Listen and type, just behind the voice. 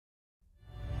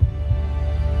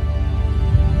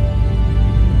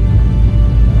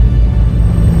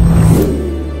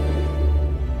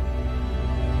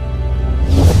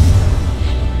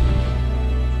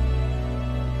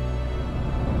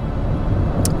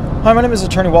Hi, my name is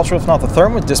Attorney Walter Rudolph Hnot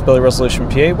III with Disability Resolution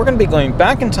PA. We're going to be going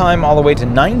back in time all the way to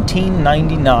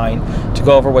 1999 to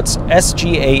go over what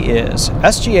SGA is.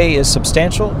 SGA is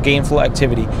Substantial Gainful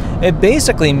Activity. It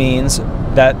basically means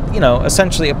that,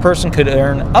 essentially a person could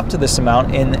earn up to this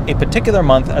amount in a particular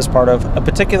month as part of a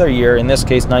particular year, in this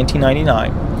case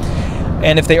 1999.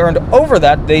 And if they earned over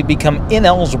that, they become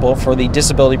ineligible for the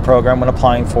disability program when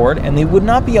applying for it, and they would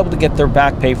not be able to get their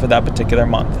back pay for that particular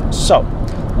month. So,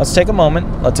 let's take a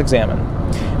moment, let's examine.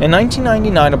 In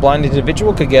 1999, a blind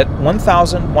individual could get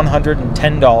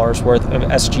 $1,110 worth of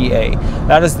SGA.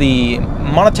 That is the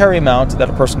monetary amount that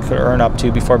a person could earn up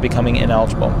to before becoming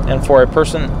ineligible. And for a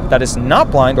person that is not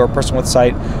blind or a person with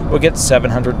sight, would get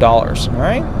 $700, all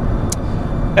right?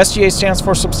 SGA stands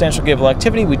for Substantial Gainful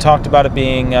Activity. We talked about it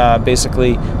being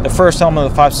basically the first element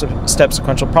of the five-step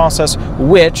sequential process,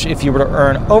 which, if you were to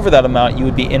earn over that amount, you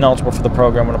would be ineligible for the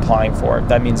program when applying for it.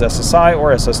 That means SSI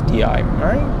or SSDI. All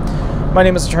right? My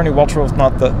name is Attorney Walter Rudolph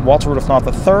Hnot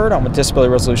III. I'm with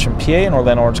Disability Resolution PA in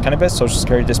Orlando, Orange County based Social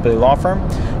Security Disability Law Firm.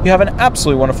 You have an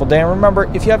absolutely wonderful day. And remember,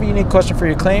 if you have a unique question for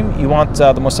your claim, you want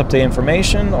the most up-to-date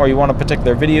information, or you want a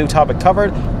particular video topic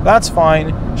covered, that's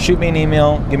fine. Shoot me an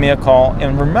email, give me a call.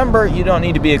 And remember, you don't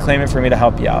need to be a claimant for me to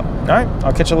help you out. All right?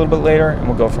 I'll catch you a little bit later, and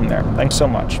we'll go from there. Thanks so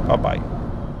much. Bye-bye.